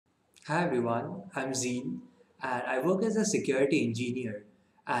Hi everyone, I'm Zeen and I work as a security engineer.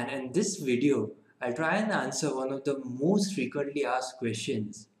 And in this video, I'll try and answer one of the most frequently asked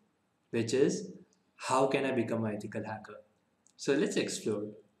questions, which is how can I become an ethical hacker? So let's explore.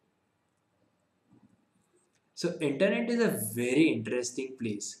 So internet is a very interesting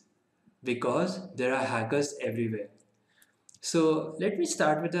place because there are hackers everywhere. So let me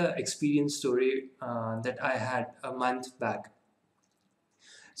start with an experience story that I had a month back.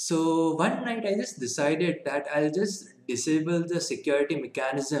 So one night I just decided that I'll just disable the security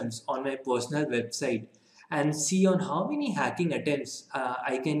mechanisms on my personal website and see on how many hacking attempts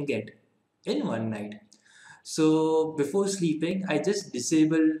I can get in one night. So before sleeping, I just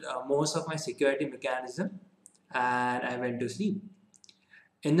disabled most of my security mechanism and I went to sleep.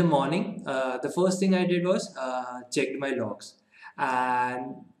 In the morning, the first thing I did was checked my logs,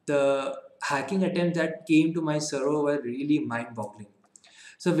 and the hacking attempts that came to my server were really mind-boggling.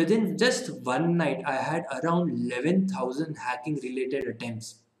 So within just one night, I had around 11,000 hacking related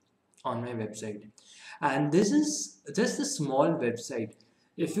attempts on my website. And this is just a small website.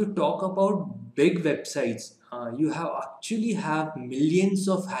 If you talk about big websites, you have actually have millions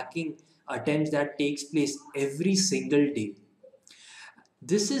of hacking attempts that takes place every single day.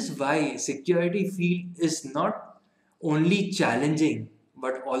 This is why security field is not only challenging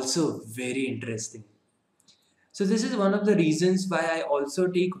but also very interesting. So this is one of the reasons why I also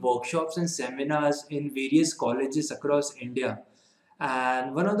take workshops and seminars in various colleges across India.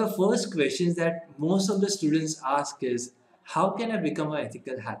 And one of the first questions that most of the students ask is, how can I become an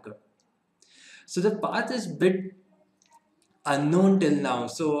ethical hacker? So the path is bit unknown till now.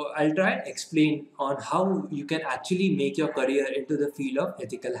 So I'll try and explain on how you can actually make your career into the field of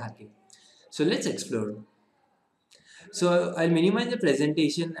ethical hacking. So let's explore. So I'll minimize the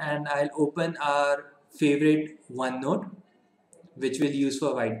presentation and I'll open our favorite OneNote, which we'll use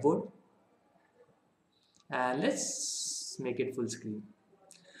for whiteboard, and let's make it full screen.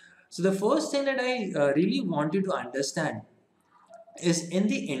 So the first thing that I really want you to understand is in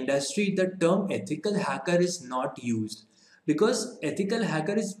the industry the term ethical hacker is not used because ethical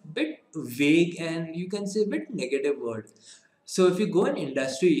hacker is bit vague and you can say a bit negative word. So if you go in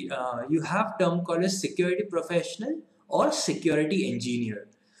industry, you have term called as security professional or security engineer.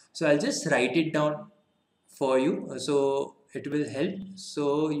 So I'll just write it down for you so it will help.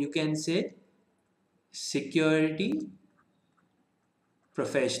 So you can say security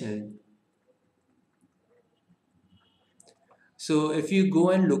professional. So if you go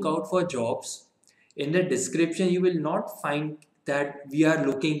and look out for jobs, in the description you will not find that we are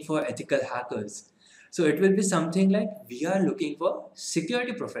looking for ethical hackers. So it will be something like we are looking for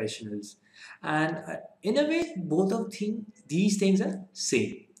security professionals. And in a way, both of these things are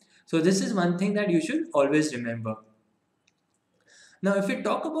same. So this is one thing that you should always remember. Now, if we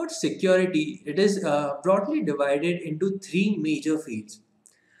talk about security, it is broadly divided into three major fields.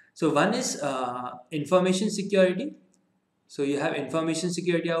 So one is information security. So you have information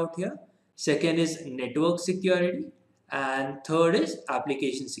security out here. Second is network security. And third is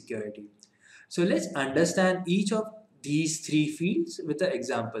application security. So let's understand each of these three fields with an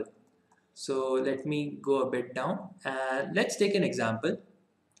example. So let me go a bit down and let's take an example.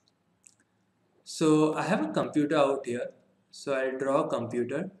 So I have a computer out here. So I'll draw a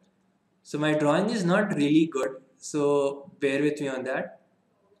computer. So my drawing is not really good. So bear with me on that.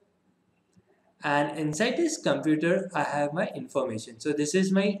 And inside this computer I have my information. So this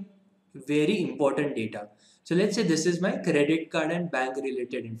is my very important data. So let's say this is my credit card and bank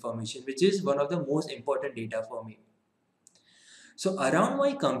related information, which is one of the most important data for me. So around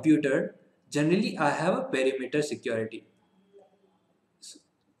my computer generally I have a perimeter security.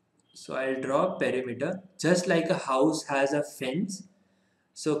 So I'll draw a perimeter just like a house has a fence.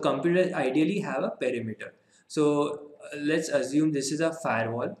 So computer ideally have a perimeter. So let's assume this is a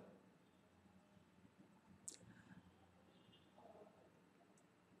firewall.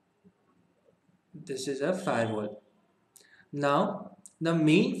 This is a firewall. Now, the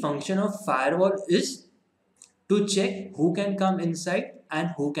main function of firewall is to check who can come inside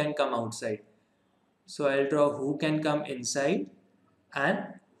and who can come outside. So I'll draw who can come inside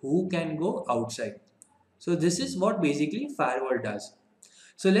and who can go outside. So this is what basically firewall does.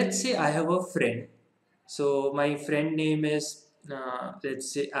 So let's say I have a friend. So my friend name is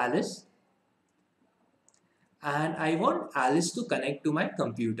let's say Alice, and I want Alice to connect to my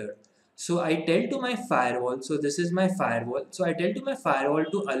computer. So I tell to my firewall, so this is my firewall. So I tell to my firewall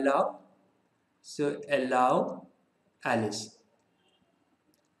to allow Alice.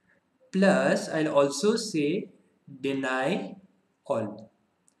 Plus I'll also say deny all.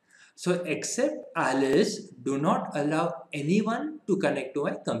 So except Alice, do not allow anyone to connect to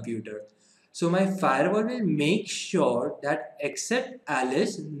my computer. So my firewall will make sure that except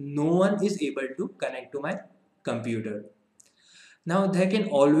Alice, no one is able to connect to my computer. Now there can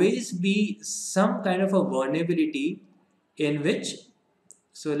always be some kind of a vulnerability in which,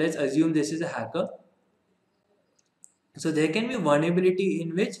 so let's assume this is a hacker. So there can be vulnerability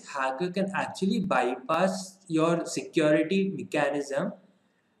in which hacker can actually bypass your security mechanism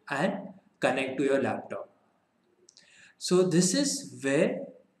and connect to your laptop. So this is where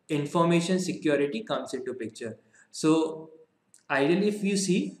information security comes into picture. So ideally, if you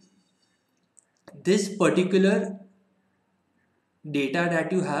see this particular data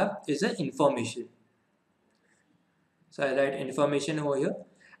that you have is an information. So I write information over here.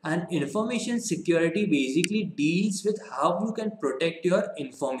 And information security basically deals with how you can protect your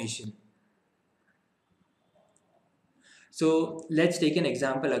information. So let's take an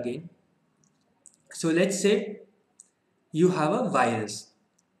example again. So let's say you have a virus.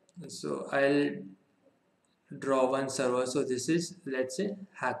 So I'll draw one server. So this is, let's say,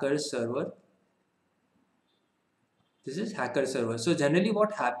 hacker server. This is hacker server. So generally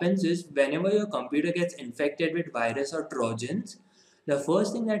what happens is whenever your computer gets infected with virus or trojans, the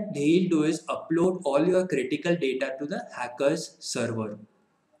first thing that they'll do is upload all your critical data to the hacker's server.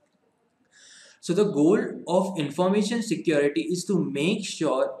 So the goal of information security is to make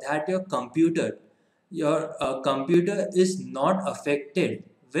sure that your computer is not affected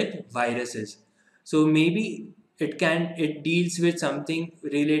with viruses. So maybe it deals with something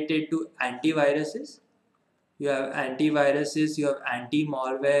related to antiviruses. You have antiviruses, you have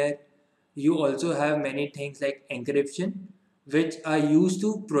anti-malware, you also have many things like encryption, which are used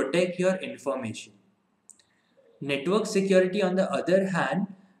to protect your information. Network security, on the other hand,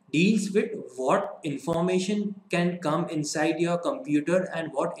 deals with what information can come inside your computer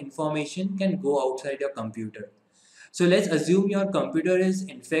and what information can go outside your computer. So let's assume your computer is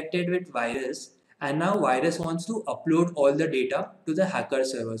infected with virus, and now virus wants to upload all the data to the hacker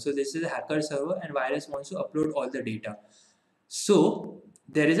server. So this is a hacker server and virus wants to upload all the data. So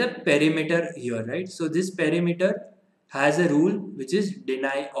there is a perimeter here, right? So this perimeter has a rule which is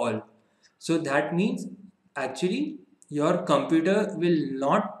deny all. So that means actually your firewall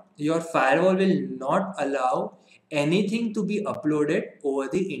will not allow anything to be uploaded over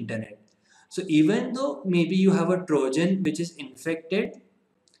the internet. So even though maybe you have a Trojan which is infected,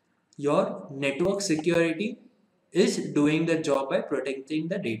 your network security is doing the job by protecting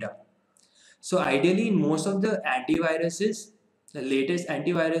the data. So ideally, in most of the antiviruses, the latest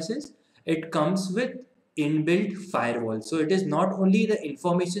antiviruses, it comes with inbuilt firewall. So it is not only the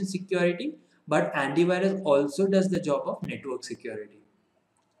information security, but antivirus also does the job of network security.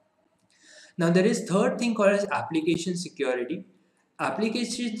 Now there is third thing called as application security.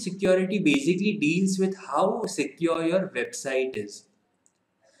 Application security basically deals with how secure your website is.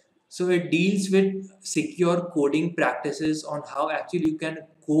 So it deals with secure coding practices on how actually you can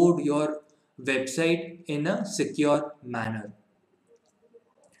code your website in a secure manner.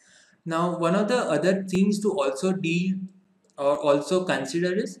 Now, one of the other things to also deal or also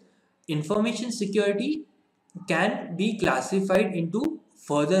consider is information security can be classified into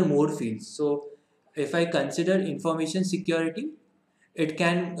further more fields. So, if I consider information security, it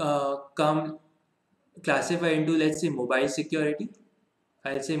can come classified into, let's say, mobile security.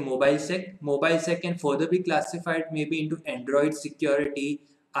 I'll say mobile sec. Mobile sec can further be classified maybe into Android security,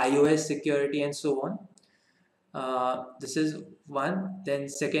 iOS security, and so on. This is one. Then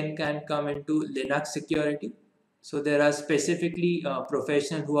second can come into Linux security. So there are specifically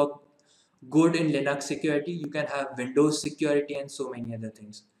professionals who are good in Linux security. You can have Windows security and so many other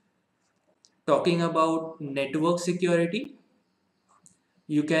things. Talking about network security,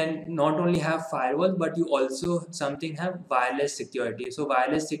 you can not only have firewall, but you also something have wireless security. So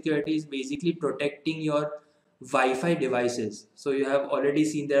wireless security is basically protecting your Wi-Fi devices. So you have already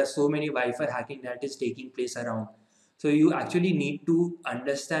seen there are so many Wi-Fi hacking that is taking place around. So you actually need to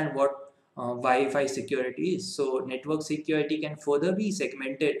understand what Wi-Fi security is. So network security can further be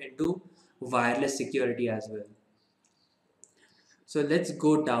segmented into wireless security as well. So let's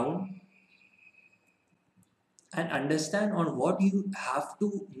go down and understand on what you have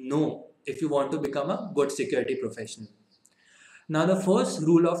to know if you want to become a good security professional. Now, the first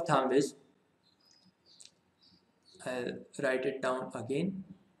rule of thumb is, I'll write it down again.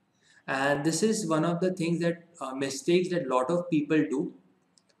 And this is one of the things that mistakes that a lot of people do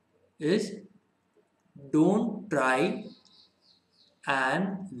is don't try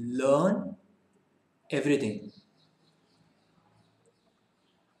and learn everything.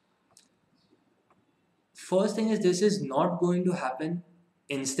 First thing is this is not going to happen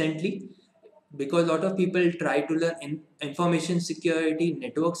instantly, because a lot of people try to learn information security,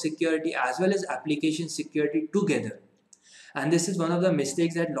 network security, as well as application security together. And this is one of the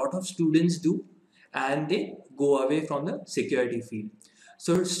mistakes that a lot of students do, and they go away from the security field.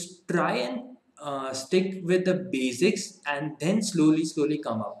 So try and stick with the basics and then slowly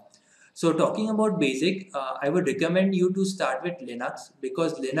come up. So talking about basic, I would recommend you to start with Linux,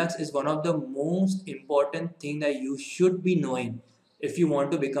 because Linux is one of the most important thing that you should be knowing if you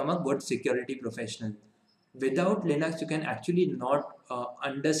want to become a good security professional. Without Linux, you can actually not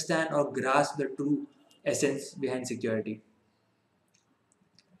understand or grasp the true essence behind security.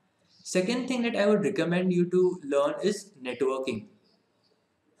 Second thing that I would recommend you to learn is networking.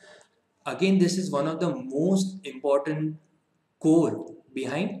 Again, this is one of the most important core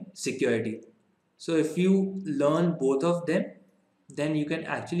behind security. So if you learn both of them, then you can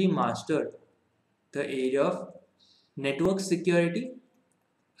actually master the area of network security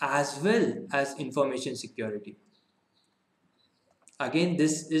as well as information security. Again,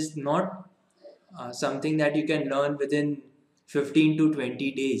 this is not something that you can learn within 15 to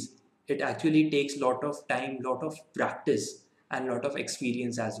 20 days. It actually takes lot of time, lot of practice, and lot of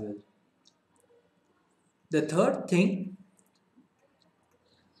experience as well. The third thing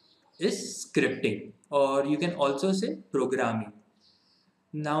is scripting, or you can also say programming.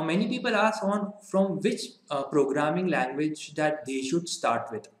 Now, many people ask on from which programming language that they should start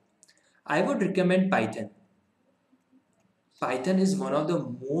with. I would recommend Python. Python is one of the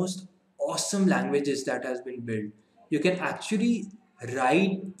most awesome languages that has been built. You can actually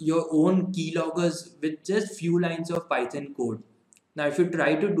write your own keyloggers with just few lines of Python code. Now, if you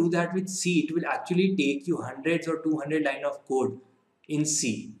try to do that with C, it will actually take you hundreds or 200 line of code in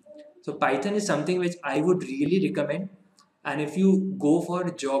C. So Python is something which I would really recommend. And if you go for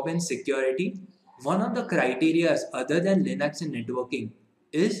a job in security, one of the criteria other than Linux and networking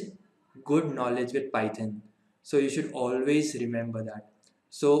is good knowledge with Python. So you should always remember that.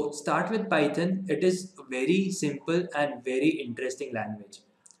 So start with Python. It is very simple and very interesting language.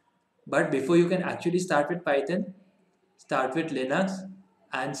 But before you can actually start with Python, start with Linux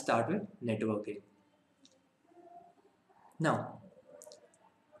and start with networking. Now,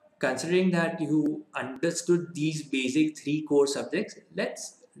 considering that you understood these basic three core subjects,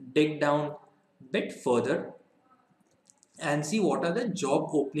 let's dig down a bit further and see what are the job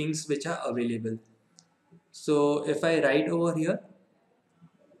openings which are available. So if I write over here,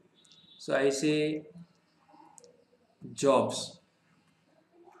 so I say jobs.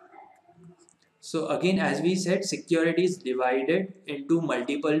 So again, as we said, security is divided into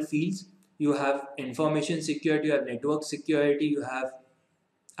multiple fields. You have information security, you have network security, you have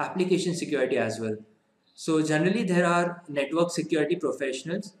application security as well. So generally there are network security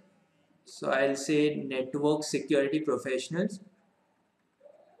professionals. So I'll say network security professionals.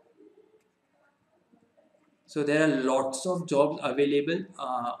 So there are lots of jobs available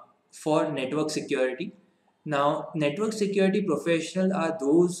for network security. Now, network security professionals are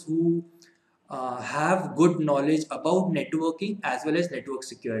those who have good knowledge about networking as well as network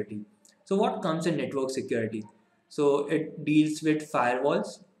security. So what comes in network security? So it deals with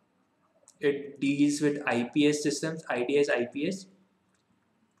firewalls, it deals with IPS systems, IDS, IPS.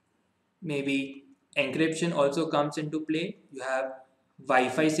 Maybe encryption also comes into play. You have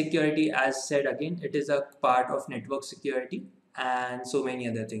Wi-Fi security, as said again, it is a part of network security, and so many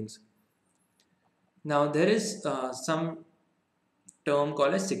other things. Now there is some term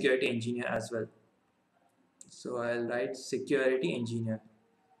called as security engineer as well. So I'll write security engineer.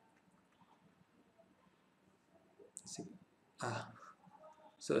 Ah,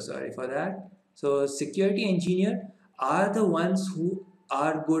 so sorry for that. So security engineer are the ones who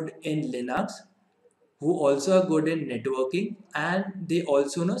are good in Linux, who also are good in networking, and they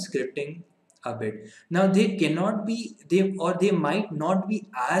also know scripting a bit. Now they cannot be they might not be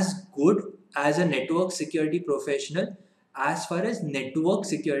as good as a network security professional as far as network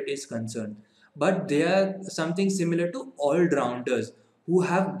security is concerned, but they are something similar to all rounders who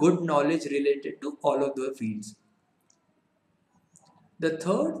have good knowledge related to all of the fields. The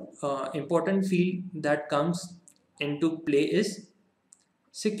third important field that comes into play is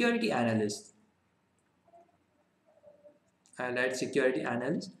security analyst. Allied security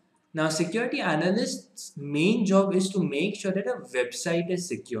analyst. Now, security analyst's main job is to make sure that a website is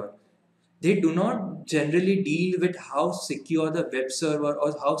secure. They do not generally deal with how secure the web server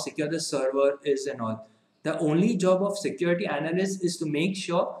or how secure the server is and all. The only job of security analyst is to make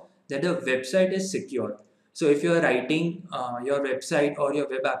sure that the website is secure. So if you are writing your website or your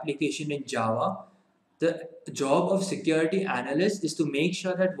web application in Java, the job of security analyst is to make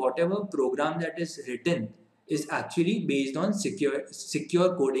sure that whatever program that is written is actually based on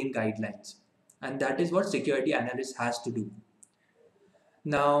secure coding guidelines, and that is what security analyst has to do.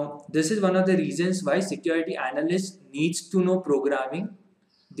 Now, this is one of the reasons why security analyst needs to know programming.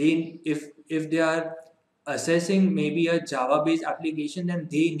 If they are assessing maybe a Java based application, then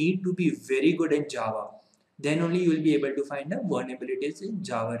they need to be very good in Java. Then only you will be able to find the vulnerabilities in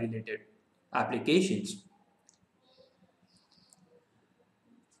Java related applications.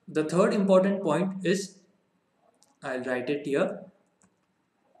 The third important point is, I'll write it here,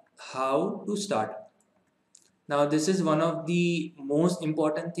 how to start. Now this is one of the most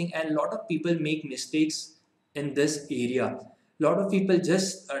important thing, and a lot of people make mistakes in this area. A lot of people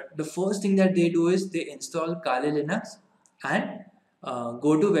just the first thing that they do is they install Kali Linux and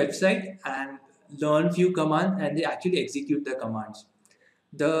go to website and learn few commands, and they actually execute the commands.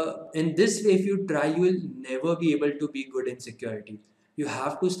 In this way, if you try, you will never be able to be good in security. You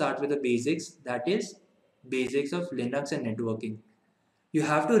have to start with the basics, that is basics of Linux and networking. You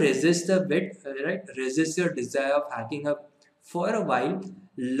have to resist a bit, right? Resist your desire of hacking up for a while,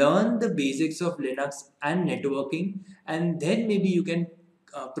 learn the basics of Linux and networking, and then maybe you can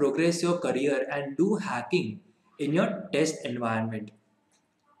progress your career and do hacking in your test environment.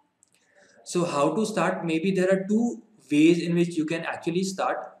 So how to start? Maybe there are two ways in which you can actually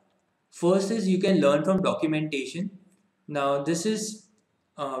start. First is you can learn from documentation. Now this is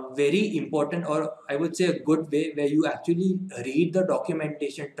very important, or I would say a good way, where you actually read the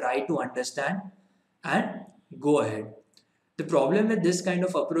documentation, try to understand, and go ahead. The problem with this kind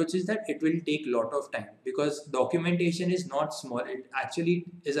of approach is that it will take a lot of time, because documentation is not small. It actually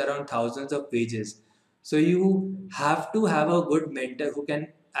is around thousands of pages. So you have to have a good mentor who can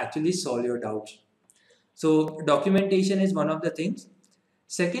actually solve your doubts. So documentation is one of the things.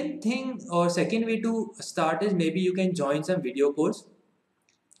 Second thing, or second way to start, is maybe you can join some video course.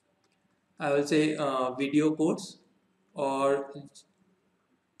 I will say video course, or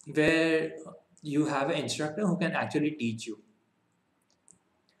where you have an instructor who can actually teach you.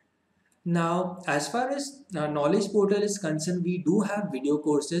 Now, as far as Knowledge Portal is concerned, we do have video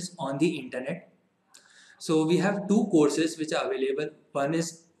courses on the internet. So we have two courses which are available. One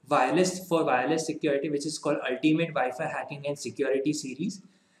is wireless security, which is called Ultimate Wi-Fi Hacking and Security Series.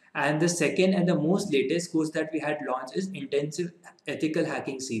 And the second and the most latest course that we had launched is Intensive Ethical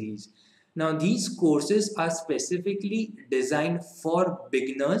Hacking Series. Now these courses are specifically designed for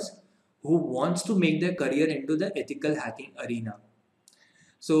beginners who wants to make their career into the ethical hacking arena.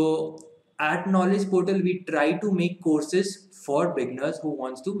 So at Knowledge Portal, we try to make courses for beginners who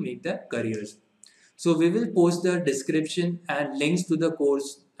wants to make their careers. So we will post the description and links to the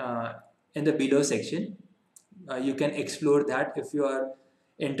course in the below section. You can explore that if you are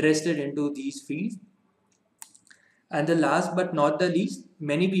interested into these fields. And the last but not the least,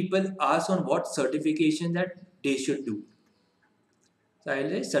 many people ask on what certification that they should do. So I'll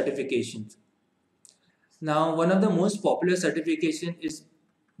say certifications. Now, one of the most popular certification is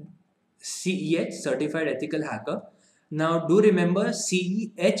CEH, Certified Ethical Hacker. Now, do remember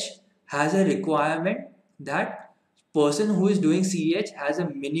CEH has a requirement that person who is doing CEH has a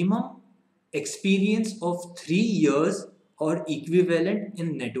minimum experience of 3 years or equivalent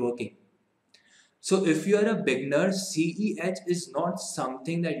in networking. So if you are a beginner, CEH is not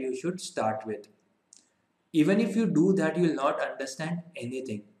something that you should start with. Even if you do that, you will not understand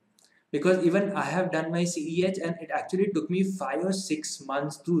anything. Because even I have done my CEH and it actually took me 5 or 6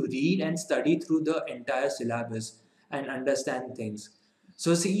 months to read and study through the entire syllabus and understand things.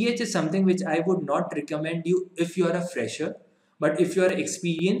 So CEH is something which I would not recommend you if you are a fresher. But if you are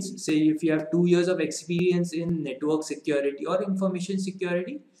experienced, say if you have 2 years of experience in network security or information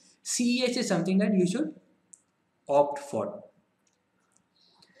security, CEH is something that you should opt for.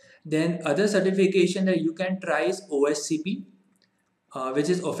 Then other certification that you can try is OSCP, which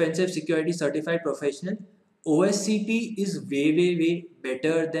is Offensive Security Certified Professional. OSCP is way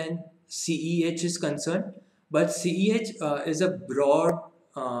better than CEH is concerned, but CEH is a broad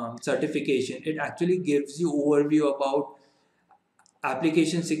certification. It actually gives you overview about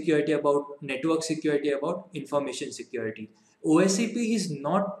application security, about network security, about information security. OSCP is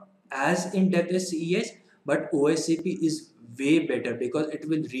not as in-depth as CEH, but OSCP is way better because it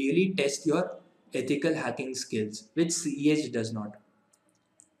will really test your ethical hacking skills, which CEH does not.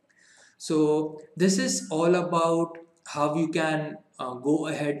 So this is all about how you can go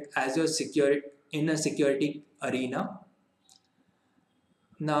ahead as your security in a security arena.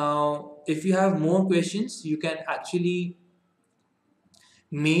 Now, if you have more questions, you can actually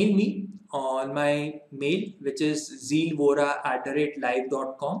mail me on my mail, which is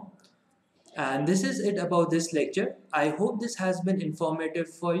zeelvora@live.com. And this is it about this lecture. I hope this has been informative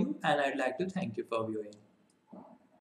for you, and I'd like to thank you for viewing.